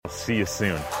see you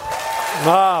soon.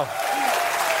 Wow.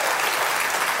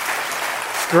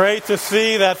 It's great to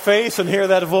see that face and hear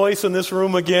that voice in this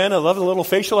room again. I love the little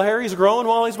facial hair he's growing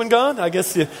while he's been gone. I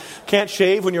guess you can't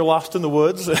shave when you're lost in the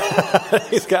woods.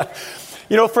 He's got...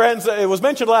 You know, friends, it was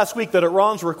mentioned last week that at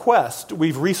Ron's request,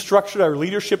 we've restructured our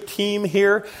leadership team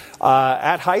here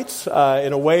at Heights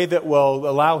in a way that will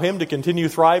allow him to continue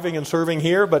thriving and serving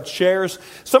here, but shares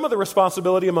some of the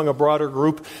responsibility among a broader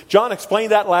group. John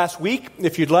explained that last week.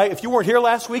 If you weren't here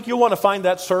last week, you'll want to find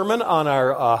that sermon on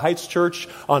our Heights Church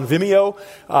on Vimeo,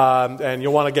 and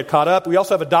you'll want to get caught up. We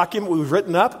also have a document we've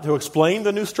written up to explain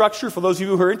the new structure. For those of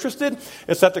you who are interested,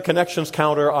 it's at the connections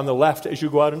counter on the left as you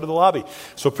go out into the lobby.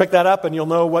 So pick that up and you'll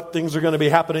know what things are going to be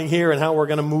happening here and how we're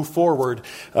going to move forward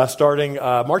starting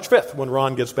March 5th when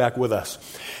Ron gets back with us.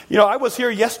 You know, I was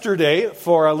here yesterday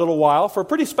for a little while for a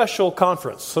pretty special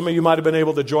conference. Some of you might have been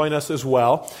able to join us as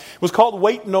well. It was called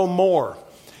Wait No More.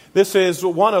 This is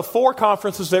one of 4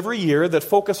 conferences every year that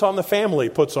Focus on the Family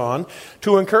puts on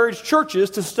to encourage churches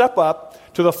to step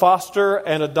up to the foster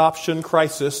and adoption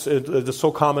crisis that's so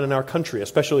common in our country,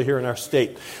 especially here in our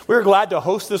state. We were glad to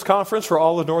host this conference for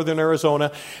all of northern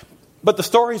Arizona. But the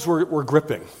stories were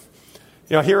gripping.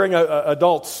 You know, hearing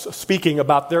adults speaking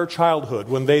about their childhood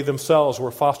when they themselves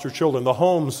were foster children, the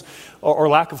homes or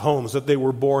lack of homes that they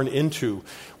were born into,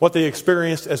 what they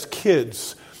experienced as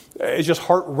kids, is just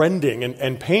heart-rending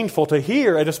and painful to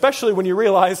hear. And especially when you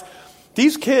realize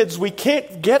these kids, we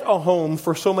can't get a home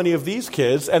for so many of these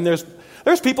kids, and there's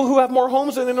people who have more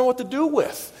homes than they know what to do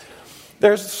with.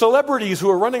 There's celebrities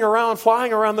who are running around,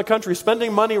 flying around the country,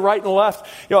 spending money right and left.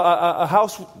 You know, a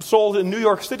house sold in New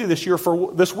York City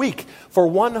this week for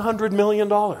 $100 million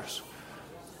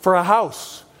for a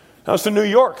house. Now it's in New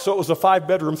York, so it was a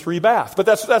 5-bedroom, 3-bath. But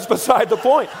that's beside the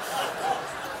point.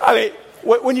 I mean,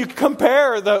 when you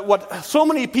compare what so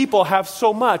many people have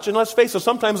so much, and let's face it,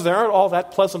 sometimes they aren't all that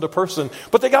pleasant a person,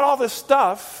 but they got all this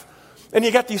stuff, and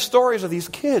you got these stories of these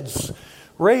kids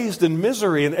raised in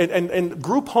misery and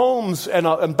group homes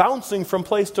and bouncing from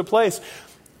place to place.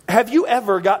 Have you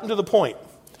ever gotten to the point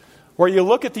where you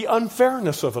look at the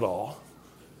unfairness of it all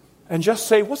and just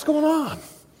say, what's going on?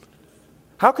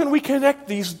 How can we connect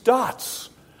these dots?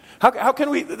 How can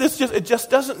we, it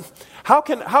just doesn't, how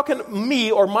can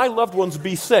me or my loved ones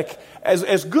be sick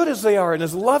as good as they are and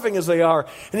as loving as they are?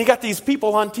 And you got these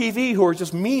people on TV who are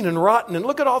just mean and rotten and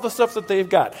look at all the stuff that they've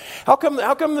got. How come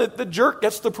the jerk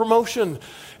gets the promotion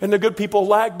and the good people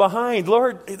lag behind?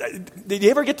 Lord, did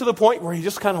you ever get to the point where you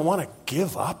just kind of want to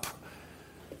give up?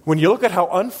 When you look at how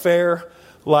unfair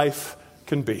life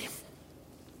can be.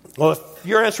 Well, if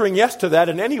you're answering yes to that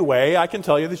in any way, I can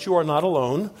tell you that you are not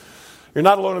alone. You're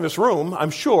not alone in this room,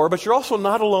 I'm sure, but you're also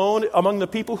not alone among the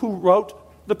people who wrote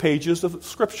the pages of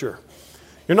Scripture.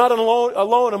 You're not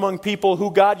alone among people who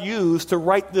God used to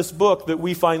write this book that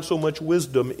we find so much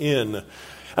wisdom in. And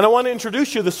I want to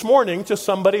introduce you this morning to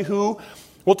somebody who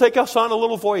will take us on a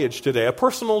little voyage today, a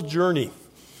personal journey.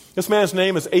 This man's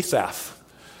name is Asaph.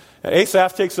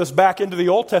 Asaph takes us back into the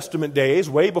Old Testament days,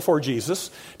 way before Jesus.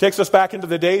 Takes us back into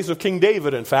the days of King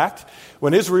David, in fact,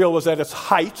 when Israel was at its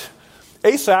height.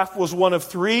 Asaph was one of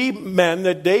 3 men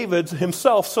that David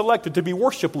himself selected to be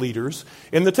worship leaders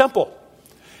in the temple.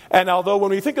 And although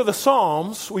when we think of the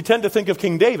Psalms, we tend to think of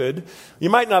King David, you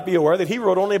might not be aware that he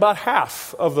wrote only about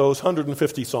half of those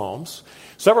 150 Psalms.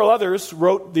 Several others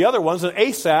wrote the other ones, and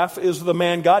Asaph is the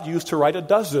man God used to write a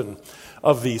dozen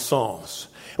of these Psalms.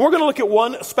 And we're going to look at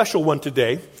one special one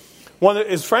today, one that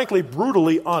is frankly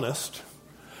brutally honest.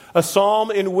 A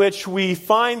psalm in which we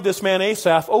find this man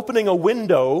Asaph opening a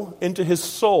window into his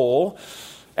soul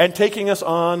and taking us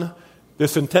on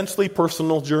this intensely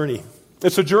personal journey.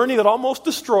 It's a journey that almost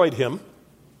destroyed him.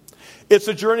 It's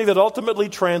a journey that ultimately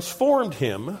transformed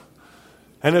him.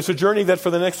 And it's a journey that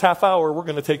for the next half hour we're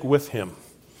going to take with him.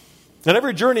 And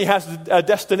every journey has a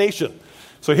destination.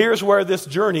 So here's where this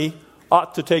journey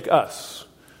ought to take us.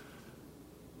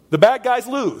 The bad guys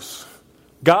lose.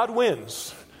 God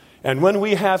wins. And when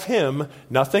we have him,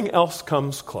 nothing else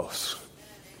comes close.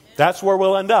 That's where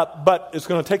we'll end up, but it's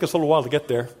going to take us a little while to get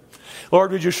there.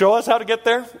 Lord, would you show us how to get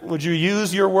there? Would you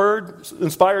use your word,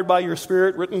 inspired by your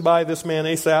Spirit, written by this man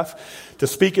Asaph, to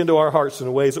speak into our hearts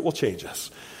in ways that will change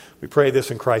us? We pray this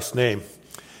in Christ's name.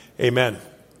 Amen.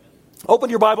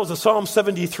 Open your Bibles to Psalm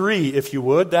 73, if you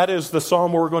would. That is the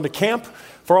psalm where we're going to camp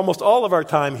for almost all of our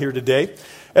time here today.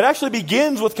 It actually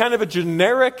begins with kind of a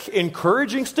generic,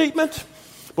 encouraging statement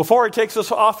before it takes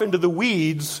us off into the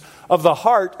weeds of the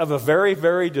heart of a very,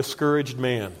 very discouraged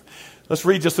man. Let's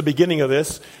read just the beginning of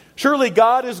this. Surely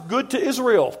God is good to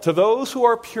Israel, to those who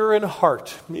are pure in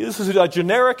heart. This is a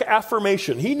generic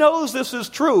affirmation. He knows this is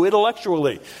true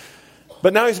intellectually.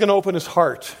 But now he's going to open his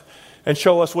heart and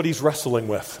show us what he's wrestling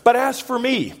with. But as for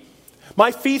me,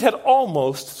 my feet had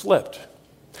almost slipped.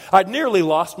 I'd nearly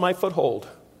lost my foothold.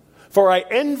 For I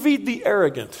envied the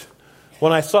arrogant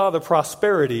when I saw the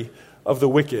prosperity of the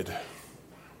wicked.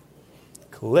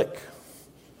 Click.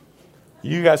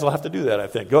 You guys will have to do that, I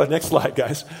think. Go ahead, next slide,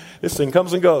 guys. This thing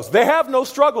comes and goes. They have no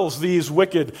struggles, these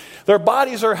wicked. Their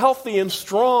bodies are healthy and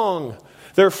strong.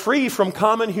 They're free from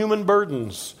common human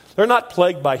burdens. They're not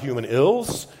plagued by human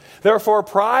ills. Therefore,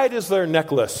 pride is their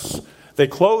necklace. They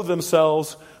clothe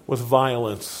themselves with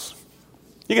violence.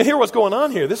 You can hear what's going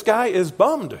on here. This guy is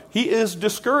bummed. He is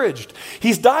discouraged.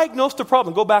 He's diagnosed a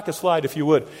problem. Go back a slide if you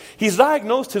would. He's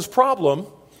diagnosed his problem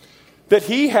that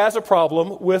he has a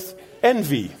problem with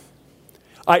envy.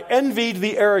 I envied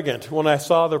the arrogant when I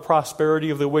saw the prosperity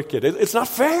of the wicked. It's not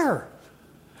fair.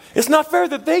 It's not fair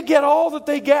that they get all that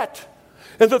they get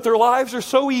and that their lives are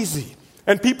so easy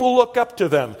and people look up to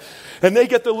them and they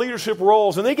get the leadership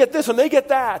roles and they get this and they get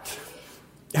that.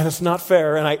 And it's not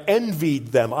fair, and I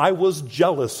envied them. I was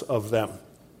jealous of them.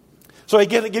 So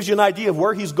again, it gives you an idea of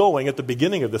where he's going at the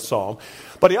beginning of the psalm.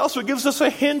 But he also gives us a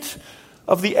hint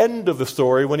of the end of the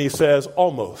story when he says,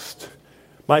 almost.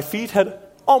 My feet had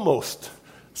almost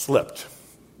slipped.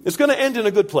 It's going to end in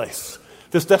a good place.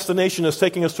 This destination is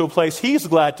taking us to a place he's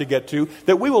glad to get to,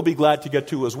 that we will be glad to get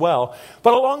to as well.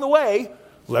 But along the way,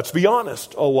 let's be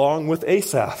honest, along with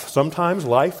Asaph, sometimes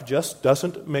life just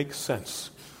doesn't make sense.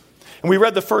 And we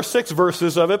read the first 6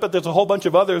 verses of it, but there's a whole bunch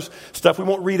of other stuff. We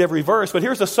won't read every verse, but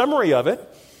here's a summary of it.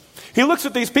 He looks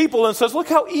at these people and says, look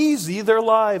how easy their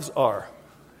lives are.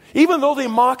 Even though they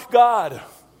mock God,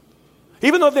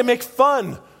 even though they make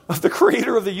fun of the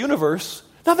creator of the universe,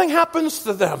 nothing happens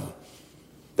to them.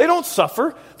 They don't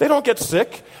suffer. They don't get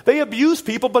sick. They abuse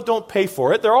people but don't pay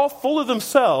for it. They're all full of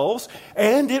themselves,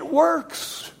 and it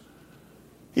works.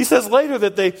 He says later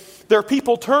that their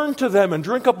people turn to them and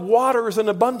drink up waters in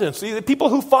abundance. The people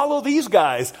who follow these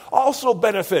guys also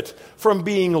benefit from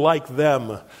being like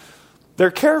them. They're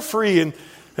carefree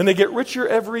and they get richer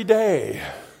every day.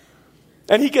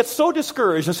 And he gets so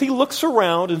discouraged as he looks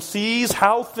around and sees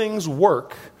how things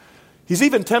work. He's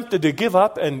even tempted to give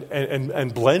up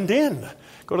and blend in.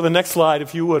 Go to the next slide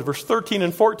if you would. Verse 13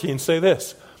 and 14 say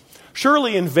this.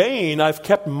 Surely in vain I've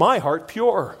kept my heart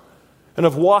pure, and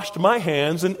have washed my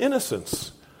hands in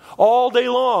innocence. All day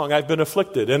long I've been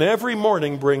afflicted, and every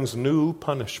morning brings new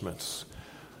punishments.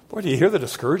 Boy, do you hear the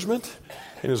discouragement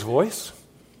in his voice?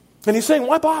 And he's saying,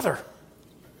 why bother?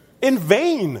 In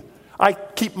vain I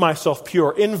keep myself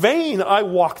pure. In vain I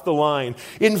walk the line.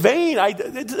 In vain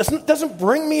it doesn't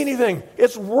bring me anything.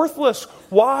 It's worthless.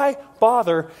 Why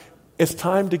bother? It's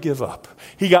time to give up.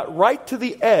 He got right to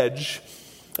the edge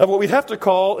of what we'd have to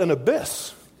call an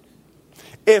abyss.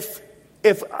 If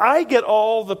they get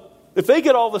all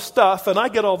the stuff and I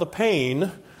get all the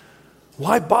pain,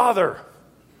 why bother?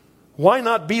 Why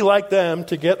not be like them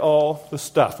to get all the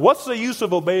stuff? What's the use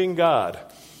of obeying God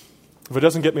if it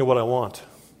doesn't get me what I want?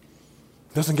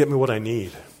 It doesn't get me what I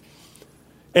need.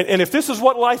 And if this is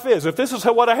what life is, if this is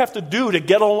what I have to do to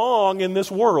get along in this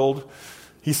world,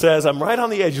 he says, I'm right on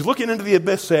the edge. He's looking into the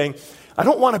abyss saying, I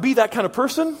don't want to be that kind of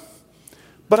person,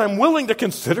 but I'm willing to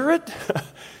consider it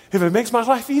if it makes my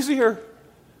life easier.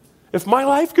 If my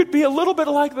life could be a little bit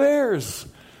like theirs,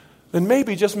 then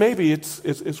maybe, just maybe,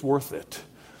 it's worth it.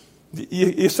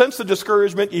 You sense the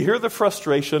discouragement, you hear the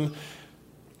frustration,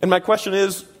 and my question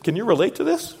is, can you relate to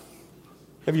this?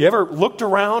 Have you ever looked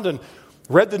around and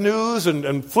read the news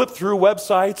and flipped through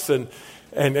websites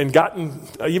and gotten,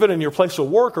 even in your place of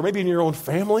work or maybe in your own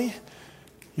family,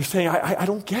 you're saying, I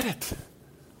don't get it.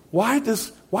 Why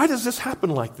does this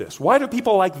happen like this? Why do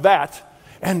people like that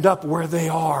end up where they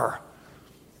are?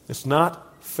 It's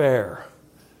not fair.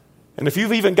 And if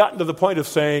you've even gotten to the point of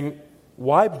saying,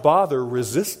 why bother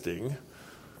resisting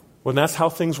when that's how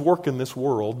things work in this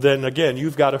world, then again,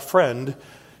 you've got a friend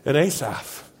in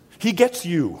Asaph. He gets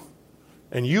you,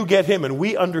 and you get him, and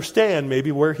we understand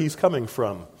maybe where he's coming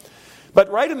from.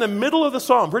 But right in the middle of the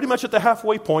psalm, pretty much at the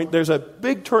halfway point, there's a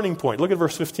big turning point. Look at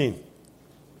verse 15.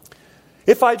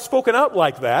 If I'd spoken out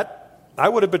like that, I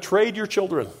would have betrayed your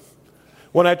children.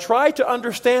 When I tried to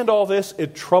understand all this,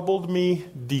 it troubled me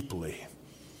deeply.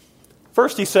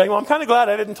 First he's saying, well, I'm kind of glad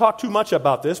I didn't talk too much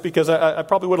about this because I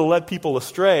probably would have led people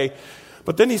astray.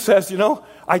 But then he says,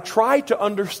 I tried to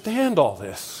understand all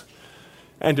this,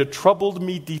 and it troubled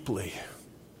me deeply.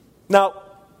 Now,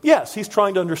 yes, he's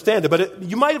trying to understand it, but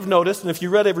you might have noticed, and if you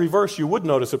read every verse, you would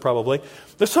notice it probably,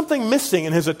 there's something missing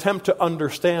in his attempt to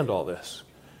understand all this.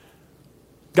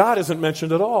 God isn't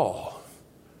mentioned at all.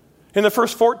 In the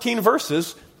first 14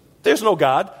 verses, There's no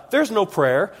God. There's no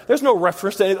prayer. There's no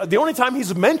reference to it. The only time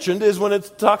he's mentioned is when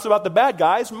it talks about the bad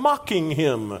guys mocking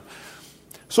him.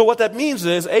 So what that means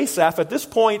is Asaph, at this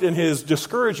point in his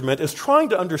discouragement, is trying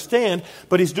to understand,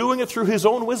 but he's doing it through his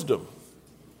own wisdom.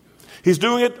 He's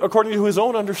doing it according to his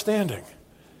own understanding.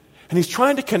 And he's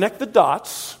trying to connect the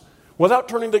dots without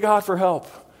turning to God for help.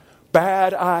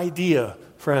 Bad idea,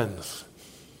 friends.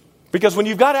 Because when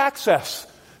you've got access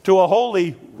to a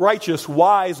holy, righteous,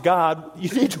 wise God, you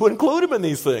need to include him in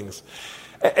these things.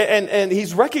 And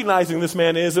he's recognizing, this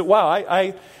man is, that, wow,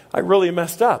 I really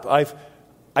messed up.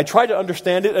 I tried to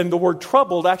understand it, and the word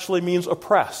troubled actually means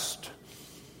oppressed.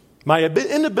 My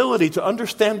inability to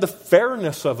understand the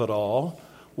fairness of it all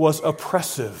was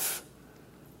oppressive,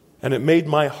 and it made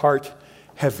my heart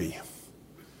heavy.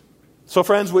 So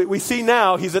friends, we see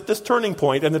now he's at this turning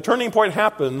point, and the turning point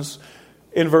happens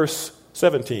in verse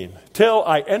 17. Till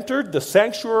I entered the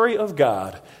sanctuary of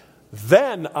God,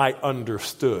 then I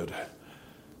understood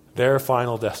their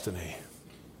final destiny.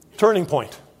 Turning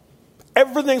point.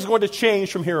 Everything's going to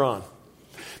change from here on.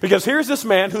 Because here's this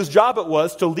man whose job it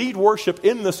was to lead worship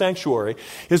in the sanctuary.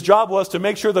 His job was to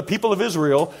make sure the people of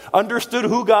Israel understood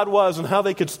who God was and how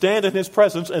they could stand in his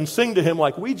presence and sing to him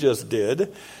like we just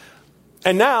did.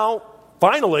 And now,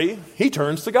 finally, he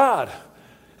turns to God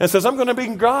and says, I'm going to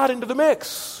bring God into the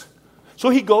mix. So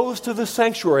he goes to the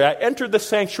sanctuary. I entered the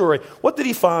sanctuary. What did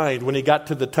he find when he got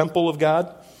to the temple of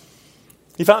God?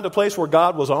 He found a place where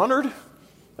God was honored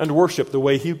and worshiped the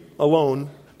way he alone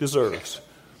deserves.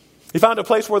 He found a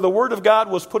place where the word of God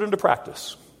was put into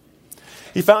practice.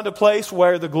 He found a place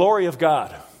where the glory of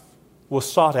God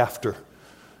was sought after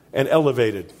and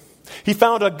elevated. He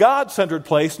found a God-centered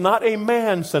place, not a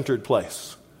man-centered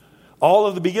place. All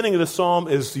of the beginning of the psalm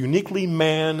is uniquely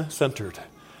man-centered.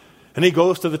 And he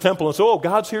goes to the temple and says, oh,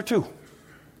 God's here too.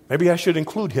 Maybe I should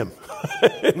include him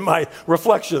in my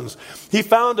reflections. He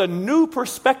found a new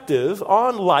perspective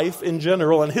on life in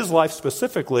general and his life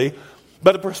specifically,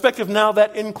 but a perspective now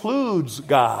that includes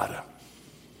God.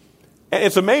 And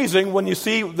it's amazing when you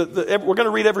see, we're going to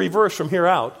read every verse from here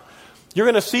out. You're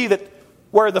going to see that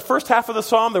where the first half of the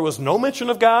psalm there was no mention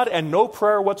of God and no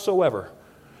prayer whatsoever,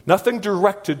 nothing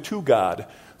directed to God.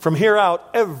 From here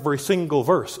out, every single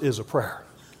verse is a prayer.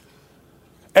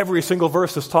 Every single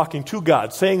verse is talking to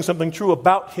God, saying something true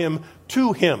about him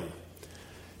to him.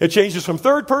 It changes from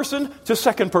third person to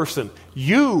second person.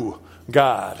 You,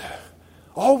 God.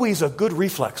 Always a good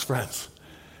reflex, friends.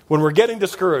 When we're getting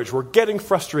discouraged, we're getting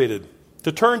frustrated,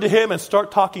 to turn to him and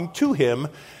start talking to him,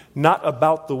 not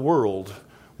about the world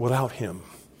without him.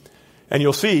 And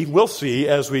we'll see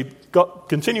as we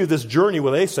continue this journey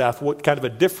with Asaph what kind of a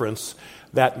difference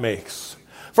that makes.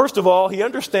 First of all, he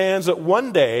understands that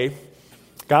one day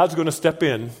God's going to step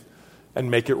in and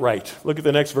make it right. Look at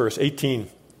the next verse, 18.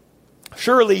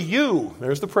 Surely you,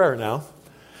 there's the prayer now,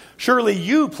 surely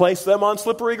you place them on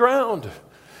slippery ground.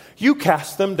 You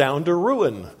cast them down to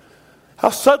ruin. How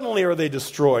suddenly are they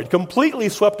destroyed, completely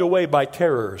swept away by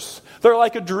terrors. They're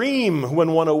like a dream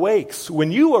when one awakes.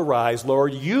 When you arise,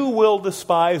 Lord, you will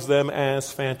despise them as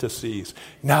fantasies.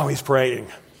 Now he's praying.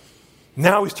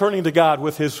 Now he's turning to God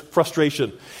with his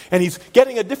frustration. And he's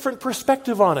getting a different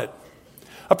perspective on it.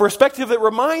 A perspective that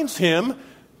reminds him,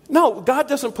 no, God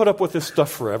doesn't put up with this stuff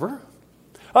forever.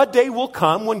 A day will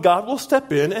come when God will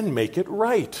step in and make it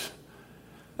right.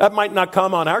 That might not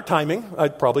come on our timing.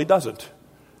 It probably doesn't.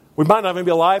 We might not even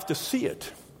be alive to see it.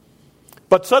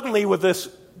 But suddenly, with this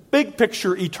big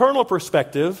picture, eternal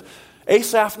perspective,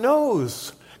 Asaph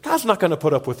knows God's not going to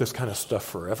put up with this kind of stuff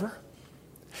forever.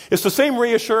 It's the same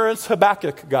reassurance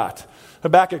Habakkuk got.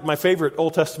 Habakkuk, my favorite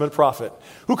Old Testament prophet,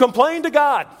 who complained to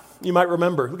God. You might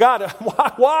remember, God,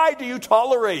 why do you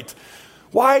tolerate?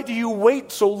 Why do you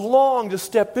wait so long to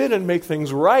step in and make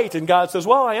things right? And God says,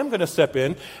 well, I am going to step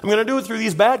in. I'm going to do it through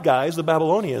these bad guys, the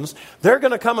Babylonians. They're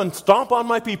going to come and stomp on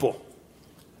my people.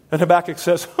 And Habakkuk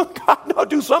says, God, no,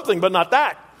 do something, but not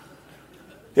that.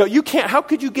 You can't, how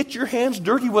could you get your hands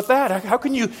dirty with that? How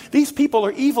can you, these people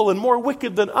are evil and more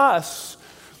wicked than us.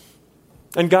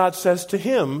 And God says to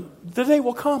him, the day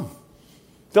will come.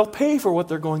 They'll pay for what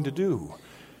they're going to do.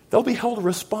 They'll be held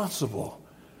responsible.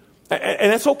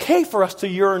 And it's okay for us to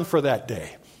yearn for that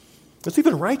day. It's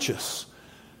even righteous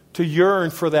to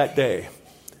yearn for that day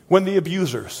when the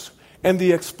abusers and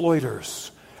the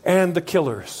exploiters and the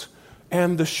killers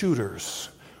and the shooters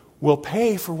will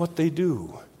pay for what they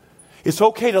do. It's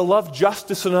okay to love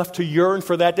justice enough to yearn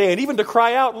for that day and even to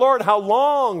cry out, Lord, how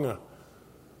long?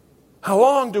 How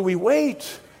long do we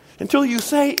wait until you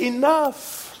say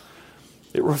enough?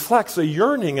 It reflects a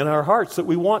yearning in our hearts that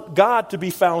we want God to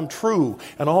be found true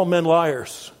and all men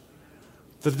liars.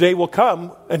 The day will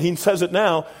come, and he says it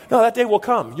now. No, that day will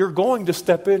come. You're going to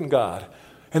step in, God.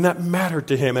 And that mattered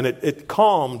to him, and it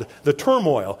calmed the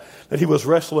turmoil that he was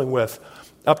wrestling with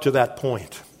up to that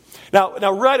point. Now,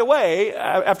 right away,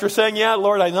 after saying, yeah,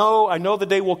 Lord, I know the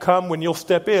day will come when you'll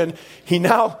step in, he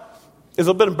now is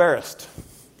a bit embarrassed.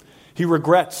 He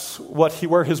regrets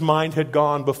where his mind had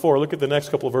gone before. Look at the next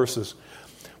couple of verses.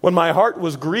 When my heart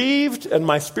was grieved and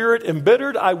my spirit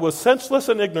embittered, I was senseless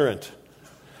and ignorant.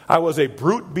 I was a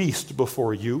brute beast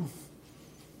before you.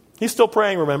 He's still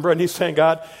praying, remember, and he's saying,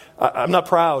 God, I'm not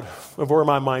proud of where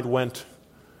my mind went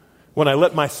when I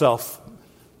let myself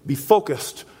be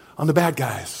focused on the bad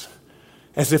guys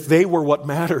as if they were what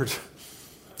mattered.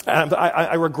 And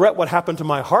I regret what happened to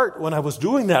my heart when I was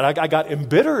doing that. I got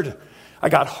embittered. I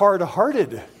got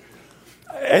hard-hearted.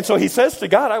 And so he says to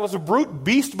God, I was a brute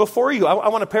beast before you. I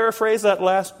want to paraphrase that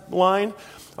last line.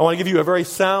 I want to give you a very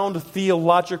sound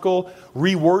theological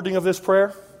rewording of this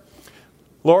prayer.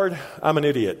 Lord, I'm an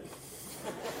idiot.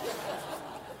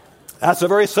 That's a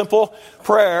very simple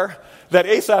prayer that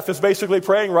Asaph is basically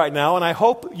praying right now, and I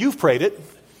hope you've prayed it.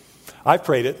 I've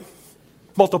prayed it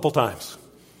multiple times.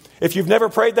 If you've never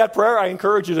prayed that prayer, I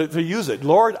encourage you to use it.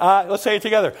 Lord, let's say it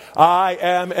together. I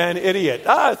am an idiot.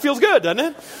 It feels good, doesn't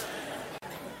it?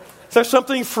 There's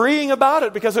something freeing about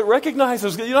it because it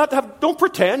recognizes you don't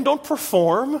pretend, don't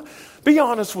perform. Be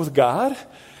honest with God.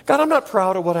 God, I'm not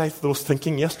proud of what I was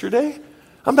thinking yesterday.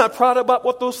 I'm not proud about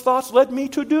what those thoughts led me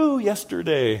to do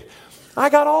yesterday. I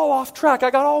got all off track. I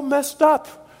got all messed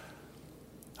up.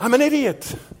 I'm an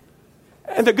idiot.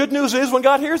 And the good news is when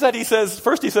God hears that, he says,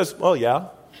 well, yeah.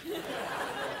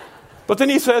 But then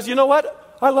he says, you know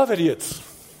what? I love idiots.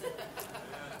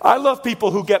 I love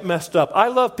people who get messed up. I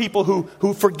love people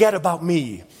who forget about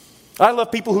me. I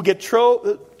love people who get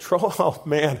oh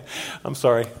man, I'm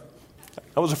sorry.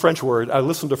 That was a French word. I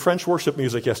listened to French worship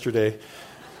music yesterday.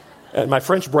 And my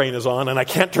French brain is on, and I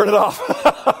can't turn it off.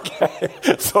 Okay.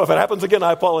 So if it happens again,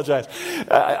 I apologize.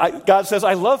 God says,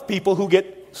 I love people who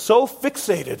get so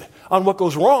fixated on what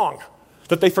goes wrong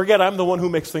that they forget I'm the one who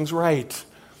makes things right.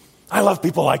 I love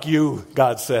people like you,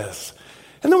 God says.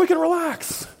 And then we can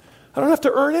relax. I don't have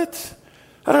to earn it.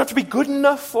 I don't have to be good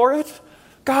enough for it.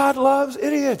 God loves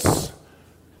idiots.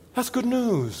 That's good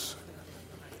news.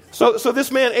 So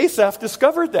this man Asaph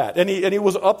discovered that, and he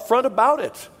was upfront about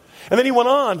it. And then he went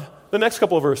on the next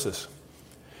couple of verses.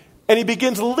 And he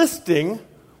begins listing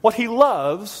what he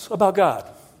loves about God.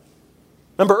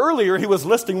 Remember earlier he was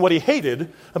listing what he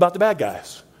hated about the bad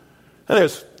guys. And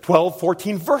there's 12,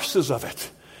 14 verses of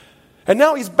it. And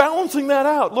now he's balancing that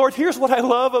out. Lord, here's what I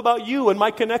love about you and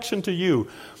my connection to you.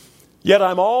 Yet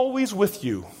I'm always with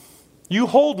you. You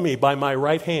hold me by my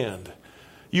right hand.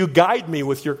 You guide me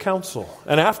with your counsel.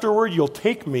 And afterward you'll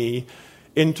take me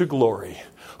into glory.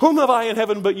 Whom have I in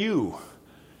heaven but you?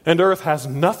 And earth has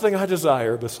nothing I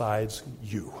desire besides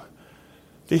you.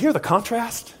 Do you hear the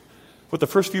contrast with the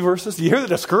first few verses? Do you hear the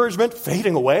discouragement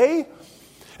fading away?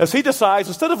 As he decides,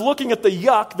 instead of looking at the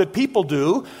yuck that people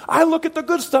do, I look at the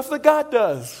good stuff that God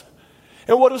does.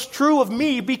 And what is true of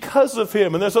me because of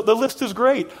him. And the list is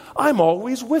great. I'm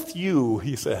always with you,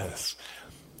 he says.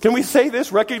 Can we say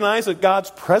this? Recognize that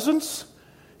God's presence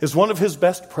is one of his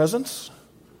best presents?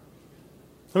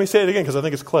 Let me say it again because I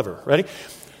think it's clever. Ready?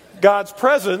 God's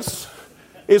presence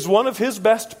is one of his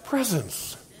best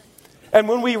presents. And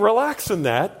when we relax in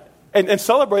that and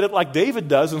celebrate it like David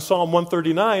does in Psalm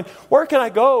 139, where can I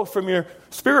go from your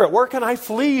spirit? Where can I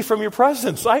flee from your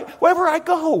presence? Wherever I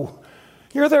go,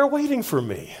 you're there waiting for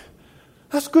me.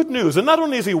 That's good news. And not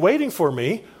only is he waiting for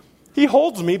me, he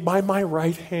holds me by my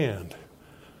right hand.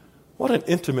 What an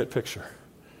intimate picture.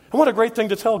 And what a great thing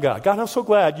to tell God. God, I'm so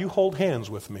glad you hold hands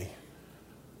with me.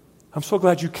 I'm so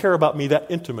glad you care about me that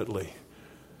intimately,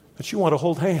 that you want to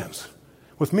hold hands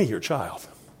with me, your child.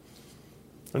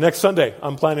 Next Sunday,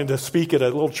 I'm planning to speak at a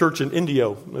little church in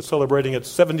Indio that's celebrating its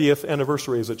 70th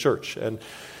anniversary as a church. And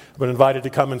I've been invited to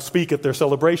come and speak at their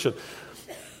celebration.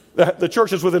 The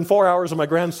church is within 4 hours of my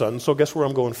grandson, so guess where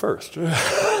I'm going first?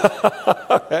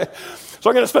 Okay. So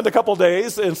I'm going to spend a couple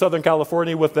days in Southern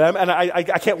California with them, and I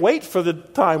can't wait for the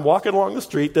time walking along the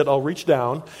street that I'll reach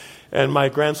down, and my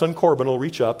grandson Corbin will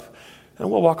reach up, and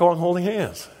we'll walk along holding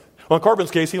hands. Well, in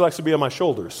Corbin's case, he likes to be on my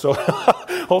shoulders, so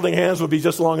holding hands would be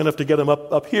just long enough to get him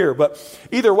up here. But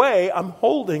either way, I'm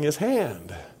holding his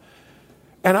hand.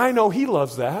 And I know he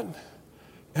loves that,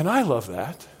 and I love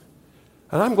that.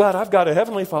 And I'm glad I've got a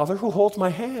Heavenly Father who holds my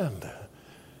hand,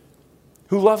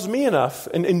 who loves me enough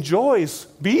and enjoys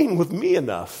being with me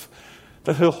enough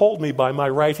that he'll hold me by my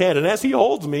right hand. And as he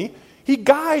holds me, he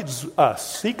guides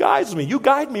us. He guides me. You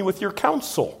guide me with your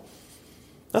counsel.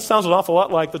 That sounds an awful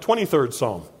lot like the 23rd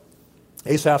Psalm.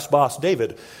 Asaph's boss,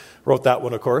 David, wrote that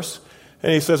one, of course.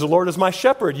 And he says, the Lord is my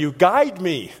shepherd. You guide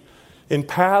me in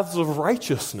paths of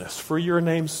righteousness for your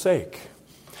name's sake.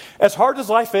 As hard as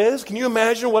life is, can you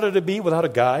imagine what it would be without a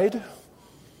guide?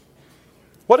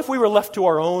 What if we were left to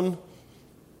our own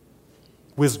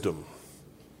wisdom?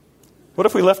 What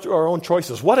if we left to our own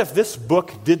choices? What if this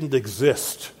book didn't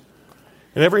exist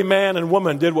and every man and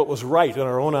woman did what was right in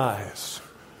our own eyes?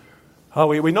 Oh,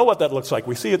 we know what that looks like.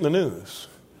 We see it in the news.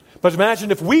 But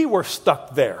imagine if we were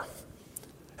stuck there.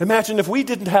 Imagine if we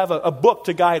didn't have a book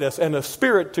to guide us and a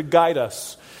spirit to guide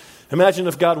us. Imagine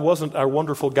if God wasn't our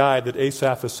wonderful guide that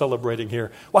Asaph is celebrating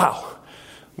here. Wow,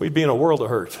 we'd be in a world of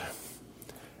hurt.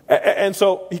 And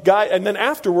so, and then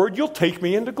afterward, you'll take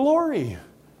me into glory.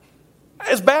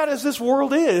 As bad as this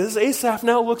world is, Asaph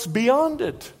now looks beyond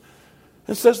it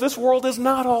and says, this world is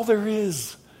not all there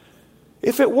is.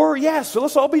 If it were, yes, so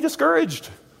let's all be discouraged.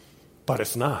 But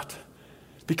it's not,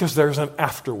 because there's an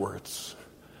afterwards.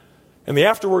 And the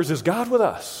afterwards is God with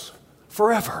us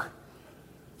forever.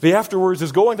 The afterwards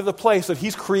is going to the place that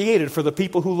he's created for the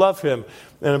people who love him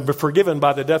and are forgiven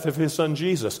by the death of his son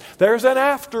Jesus. There's an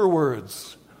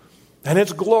afterwards, and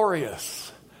it's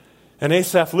glorious. And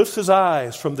Asaph lifts his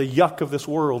eyes from the yuck of this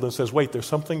world and says, wait, there's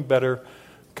something better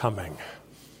coming.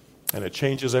 And it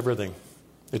changes everything.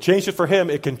 It changed it for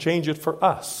him. It can change it for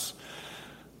us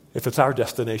if it's our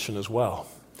destination as well.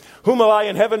 Whom have I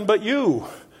in heaven but you?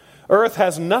 Earth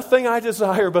has nothing I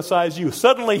desire besides you.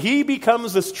 Suddenly he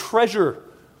becomes this treasure.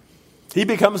 He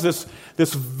becomes this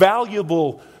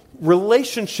valuable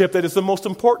relationship that is the most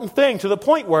important thing, to the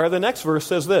point where the next verse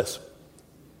says this.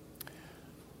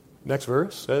 Next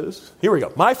verse says, here we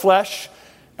go. My flesh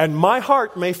and my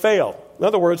heart may fail. In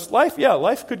other words, life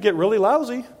could get really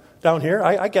lousy down here.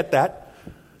 I get that.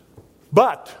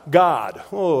 But God,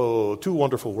 two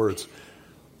wonderful words.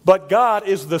 But God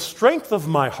is the strength of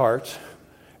my heart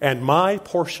and my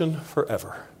portion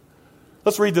forever.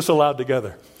 Let's read this aloud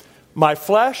together. My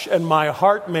flesh and my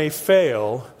heart may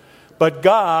fail, but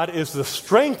God is the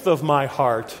strength of my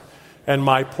heart and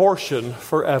my portion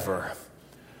forever.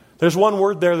 There's one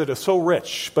word there that is so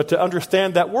rich, but to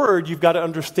understand that word, you've got to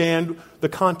understand the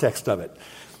context of it.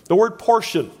 The word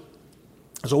portion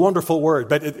is a wonderful word,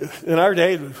 but in our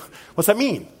day, what's that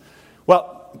mean?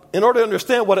 Well, in order to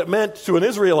understand what it meant to an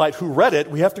Israelite who read it,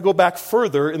 we have to go back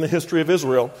further in the history of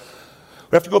Israel.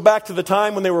 We have to go back to the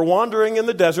time when they were wandering in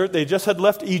the desert. They just had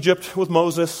left Egypt with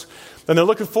Moses, and they're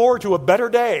looking forward to a better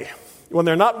day when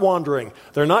they're not wandering,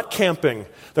 they're not camping,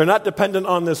 they're not dependent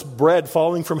on this bread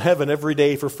falling from heaven every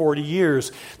day for 40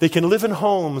 years. They can live in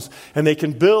homes, and they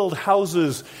can build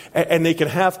houses, and they can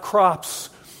have crops,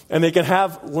 and they can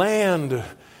have land.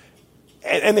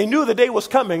 And they knew the day was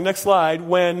coming, next slide,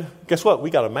 when, guess what? We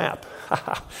got a map.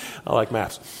 I like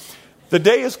maps. The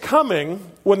day is coming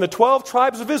when the 12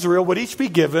 tribes of Israel would each be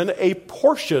given a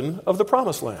portion of the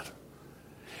promised land.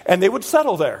 And they would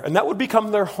settle there, and that would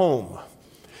become their home.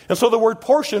 And so the word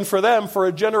portion for them, for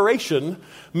a generation,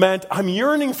 meant I'm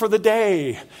yearning for the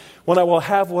day when I will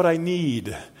have what I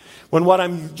need, when what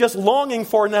I'm just longing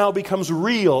for now becomes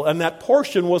real, and that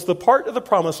portion was the part of the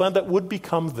promised land that would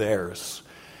become theirs.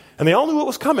 And they all knew it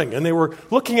was coming, and they were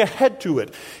looking ahead to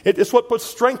it. It's what put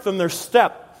strength in their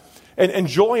step and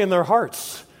joy in their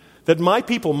hearts, that my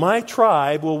people, my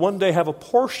tribe, will one day have a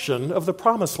portion of the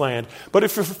promised land. But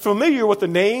if you're familiar with the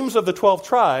names of the 12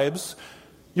 tribes,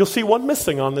 you'll see one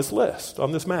missing on this list,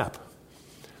 on this map.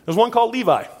 There's one called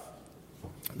Levi.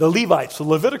 The Levites, the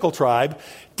Levitical tribe,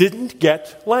 didn't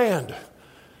get land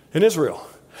in Israel.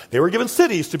 They were given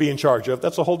cities to be in charge of.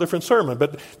 That's a whole different sermon.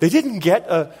 But they didn't get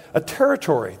a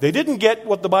territory. They didn't get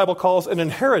what the Bible calls an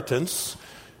inheritance,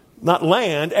 not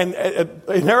land. And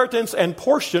inheritance and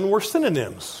portion were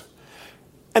synonyms.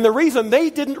 And the reason they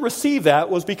didn't receive that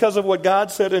was because of what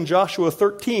God said in Joshua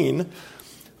 13,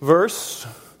 verse,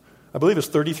 I believe it's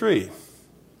 33.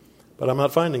 But I'm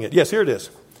not finding it. Yes, here it is.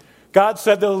 God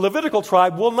said the Levitical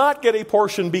tribe will not get a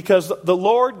portion because the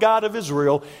Lord God of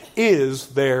Israel is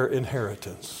their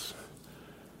inheritance.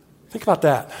 Think about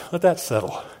that. Let that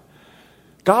settle.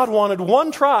 God wanted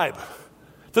one tribe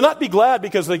to not be glad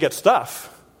because they get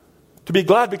stuff, to be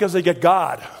glad because they get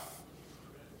God.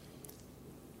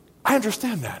 I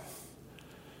understand that.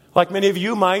 Like many of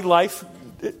you, my life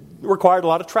required a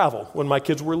lot of travel when my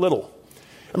kids were little.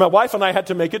 And my wife and I had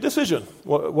to make a decision.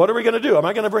 What are we going to do? Am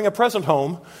I going to bring a present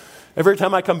home every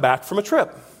time I come back from a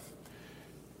trip?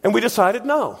 And we decided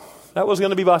no. That was going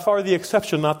to be by far the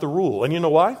exception, not the rule. And you know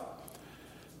why?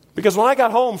 Because when I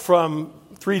got home from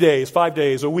 3 days, 5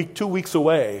 days, a week, 2 weeks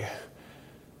away,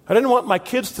 I didn't want my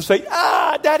kids to say,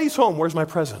 Daddy's home, where's my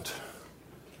present?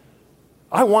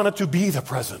 I wanted to be the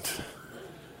present.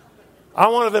 I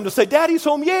wanted them to say, Daddy's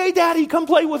home. Yay, Daddy, come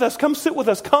play with us. Come sit with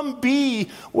us. Come be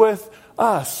with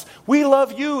us. We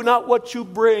love you, not what you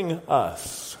bring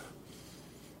us.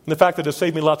 And the fact that it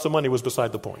saved me lots of money was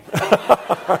beside the point.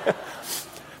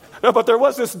 No, but there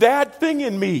was this dad thing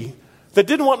in me that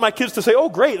didn't want my kids to say, oh,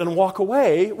 great, and walk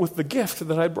away with the gift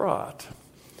that I brought.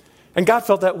 And God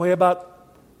felt that way about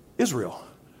Israel.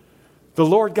 The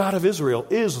Lord God of Israel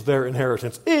is their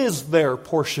inheritance, is their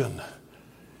portion.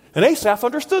 And Asaph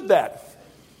understood that.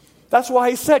 That's why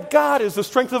he said, God is the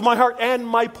strength of my heart and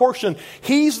my portion.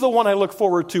 He's the one I look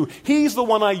forward to. He's the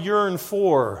one I yearn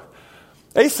for.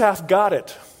 Asaph got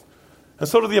it. And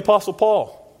so did the Apostle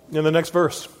Paul in the next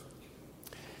verse.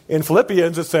 In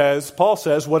Philippians it says, Paul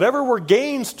says, whatever were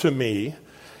gains to me,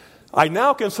 I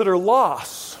now consider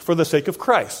loss for the sake of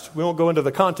Christ. We won't go into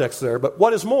the context there, but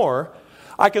what is more,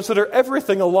 I consider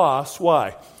everything a loss.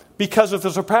 Why? Because of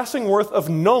the surpassing worth of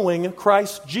knowing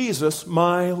Christ Jesus,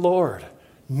 my Lord.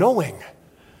 Knowing.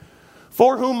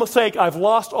 For whom sake I've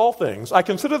lost all things, I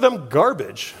consider them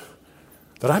garbage,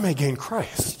 that I may gain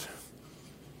Christ.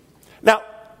 Now,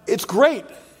 it's great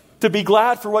to be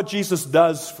glad for what Jesus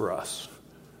does for us.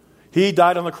 He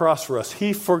died on the cross for us.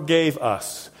 He forgave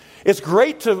us. It's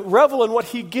great to revel in what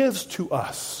he gives to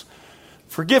us.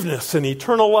 Forgiveness and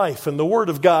eternal life and the Word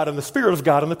of God and the Spirit of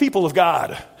God and the people of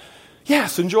God.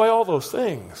 Yes, enjoy all those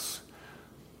things.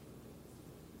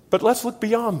 But let's look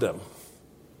beyond them.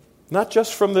 Not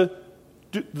just from the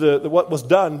what was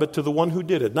done, but to the one who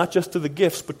did it. Not just to the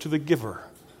gifts, but to the giver.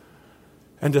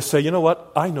 And to say, you know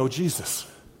what? I know Jesus.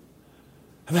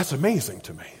 And that's amazing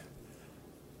to me.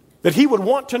 That he would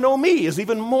want to know me is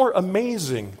even more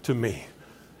amazing to me.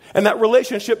 And that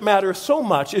relationship matters so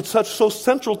much. It's so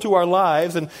central to our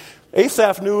lives. And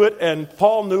Asaph knew it, and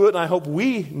Paul knew it, and I hope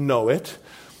we know it.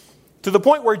 To the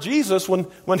point where Jesus,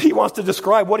 when he wants to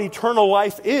describe what eternal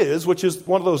life is, which is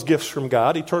one of those gifts from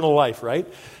God, eternal life, right?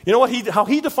 You know how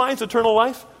he defines eternal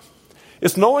life?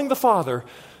 It's knowing the Father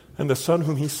and the Son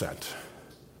whom he sent.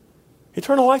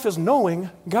 Eternal life is knowing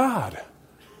God.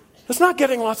 It's not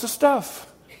getting lots of stuff.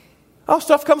 Oh,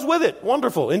 stuff comes with it.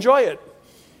 Wonderful. Enjoy it.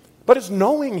 But it's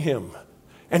knowing him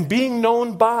and being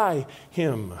known by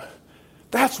him.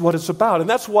 That's what it's about. And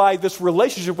that's why this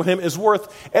relationship with him is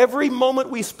worth every moment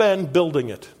we spend building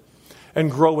it and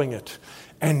growing it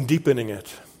and deepening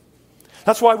it.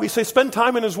 That's why we say spend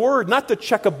time in his word, not to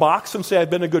check a box and say I've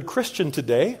been a good Christian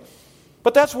today,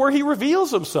 but that's where he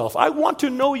reveals himself. I want to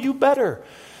know you better,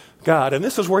 God. And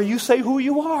this is where you say who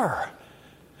you are.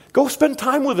 Go spend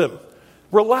time with him.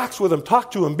 Relax with him.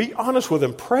 Talk to him. Be honest with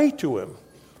him. Pray to him.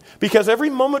 Because every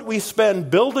moment we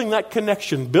spend building that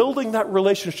connection, building that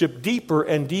relationship deeper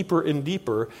and deeper and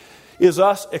deeper, is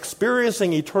us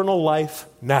experiencing eternal life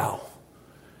now.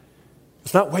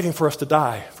 It's not waiting for us to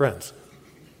die, friends.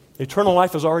 Eternal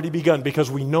life has already begun because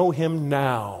we know him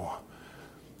now.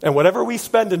 And whatever we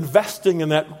spend investing in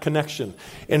that connection,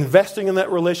 investing in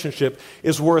that relationship,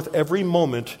 is worth every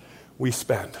moment we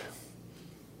spend.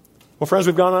 Well, friends,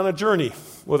 we've gone on a journey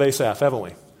with Asaph, haven't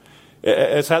we?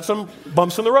 It's had some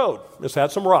bumps in the road. It's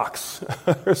had some rocks.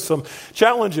 There's some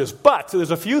challenges. But there's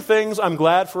a few things I'm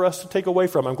glad for us to take away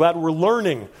from. I'm glad we're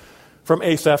learning from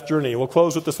Asaph's journey. We'll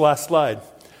close with this last slide.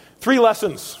 3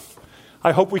 lessons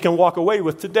I hope we can walk away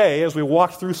with today as we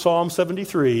walk through Psalm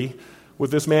 73 with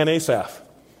this man Asaph.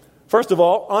 First of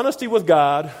all, honesty with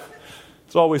God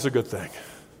is always a good thing.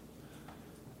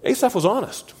 Asaph was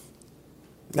honest.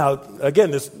 Now,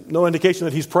 again, there's no indication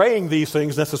that he's praying these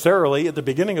things necessarily at the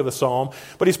beginning of the psalm,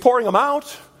 but he's pouring them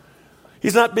out.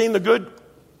 He's not being the good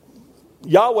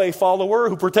Yahweh follower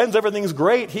who pretends everything's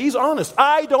great. He's honest.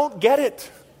 I don't get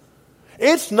it.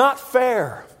 It's not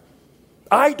fair.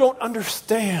 I don't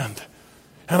understand,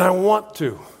 and I want to.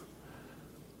 You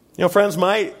know, friends,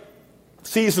 my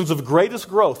seasons of greatest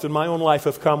growth in my own life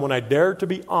have come when I dared to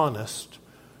be honest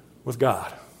with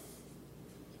God.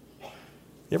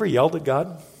 You ever yelled at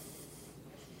God?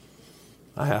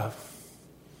 I have.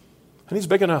 And he's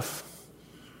big enough.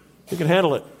 He can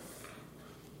handle it.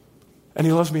 And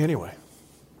he loves me anyway.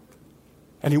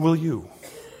 And he will you.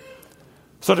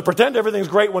 So to pretend everything's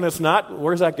great when it's not,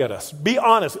 where does that get us? Be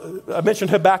honest. I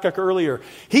mentioned Habakkuk earlier.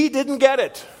 He didn't get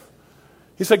it.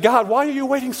 He said, God, why are you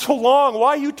waiting so long?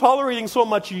 Why are you tolerating so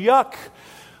much yuck?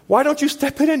 Why don't you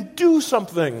step in and do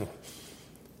something?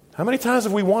 How many times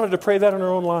have we wanted to pray that in our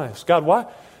own lives? God, why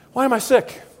am I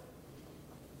sick?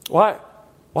 Why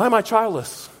am I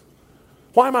childless?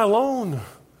 Why am I alone?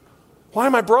 Why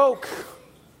am I broke?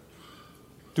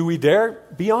 Do we dare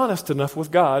be honest enough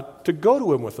with God to go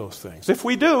to him with those things? If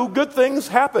we do, good things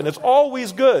happen. It's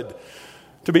always good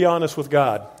to be honest with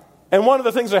God. And one of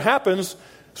the things that happens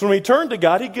So when we turn to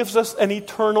God, he gives us an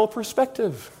eternal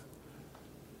perspective.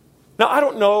 Now, I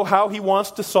don't know how he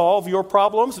wants to solve your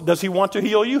problems. Does he want to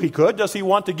heal you? He could. Does he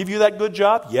want to give you that good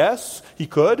job? Yes, he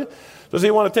could. Does he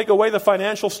want to take away the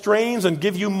financial strains and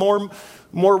give you more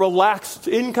relaxed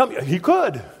income? He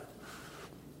could.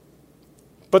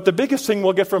 But the biggest thing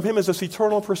we'll get from him is this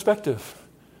eternal perspective,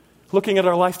 looking at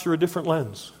our life through a different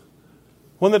lens,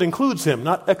 one that includes him,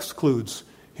 not excludes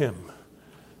him,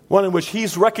 one in which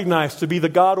he's recognized to be the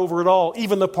God over it all,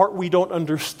 even the part we don't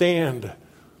understand,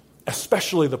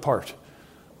 especially the part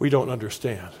we don't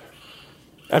understand.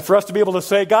 And for us to be able to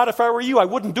say, God, if I were you, I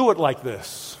wouldn't do it like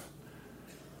this.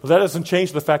 But that doesn't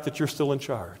change the fact that you're still in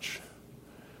charge.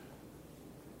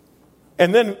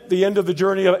 And then the end of the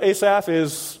journey of Asaph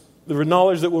is the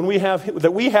knowledge that when we have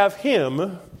him,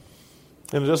 and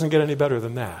it doesn't get any better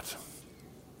than that.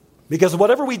 Because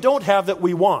whatever we don't have that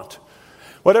we want,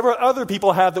 whatever other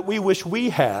people have that we wish we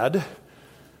had,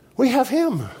 we have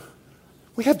him.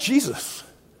 We have Jesus.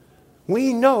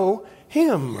 We know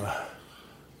him.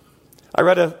 I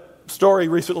read a story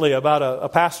recently about a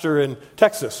pastor in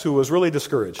Texas who was really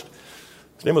discouraged.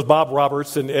 His name was Bob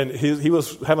Roberts, and he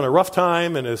was having a rough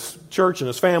time in his church and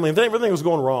his family, and everything was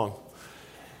going wrong.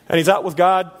 And he's out with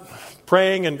God,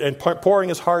 praying and pouring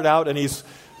his heart out, and he's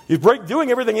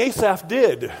doing everything Asaph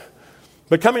did,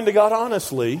 but coming to God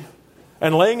honestly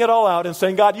and laying it all out and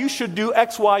saying, God, you should do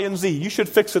X, Y, and Z. You should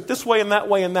fix it this way and that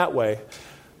way and that way.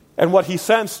 And what he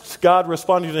sensed God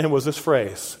responding to him was this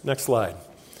phrase. Next slide.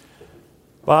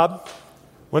 Bob,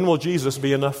 when will Jesus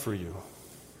be enough for you?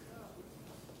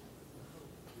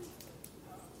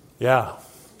 Yeah.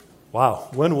 Wow.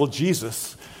 When will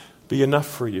Jesus be enough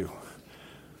for you?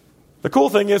 The cool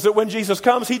thing is that when Jesus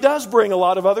comes, he does bring a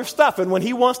lot of other stuff. And when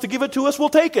he wants to give it to us, we'll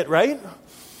take it, right?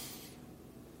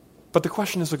 But the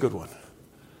question is a good one.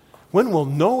 When will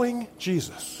knowing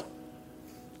Jesus,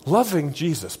 loving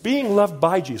Jesus, being loved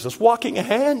by Jesus, walking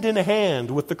hand in hand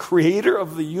with the creator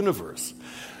of the universe,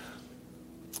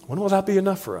 when will that be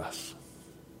enough for us?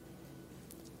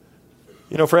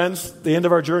 You know, friends, the end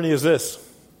of our journey is this.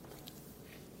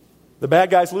 The bad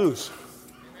guys lose.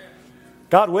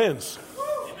 God wins.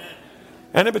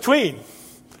 And in between,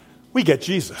 we get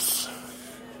Jesus.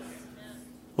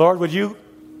 Lord, would you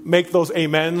make those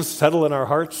amens settle in our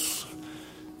hearts?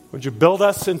 Would you build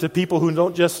us into people who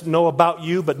don't just know about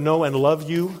you, but know and love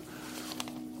you?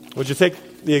 Would you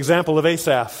take the example of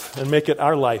Asaph and make it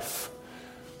our life?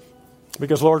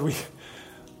 Because, Lord, we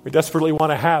desperately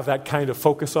want to have that kind of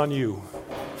focus on you.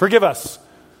 Forgive us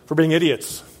for being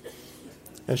idiots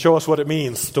and show us what it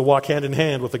means to walk hand in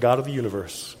hand with the God of the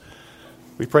universe.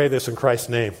 We pray this in Christ's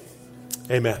name.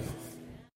 Amen.